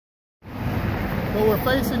What we're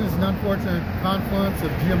facing is an unfortunate confluence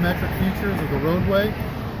of geometric features of the roadway,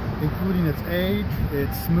 including its age,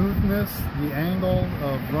 its smoothness, the angle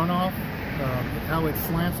of runoff, how it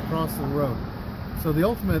slants across the road. So the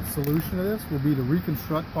ultimate solution to this will be to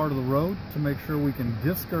reconstruct part of the road to make sure we can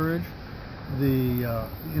discourage the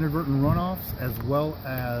inadvertent runoffs, as well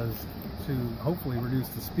as to hopefully reduce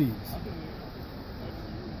the speeds.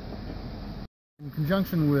 In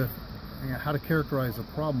conjunction with how to characterize a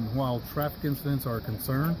problem, while traffic incidents are a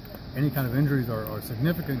concern, any kind of injuries are a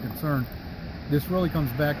significant concern, this really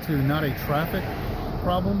comes back to not a traffic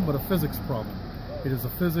problem, but a physics problem. It is the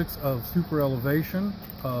physics of super elevation,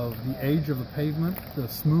 of the age of the pavement, the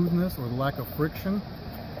smoothness or the lack of friction,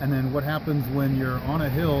 and then what happens when you're on a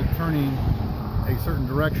hill turning a certain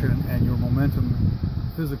direction and your momentum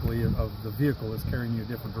physically of the vehicle is carrying you a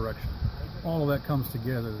different direction. All of that comes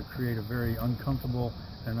together to create a very uncomfortable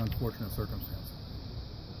and unfortunate circumstance.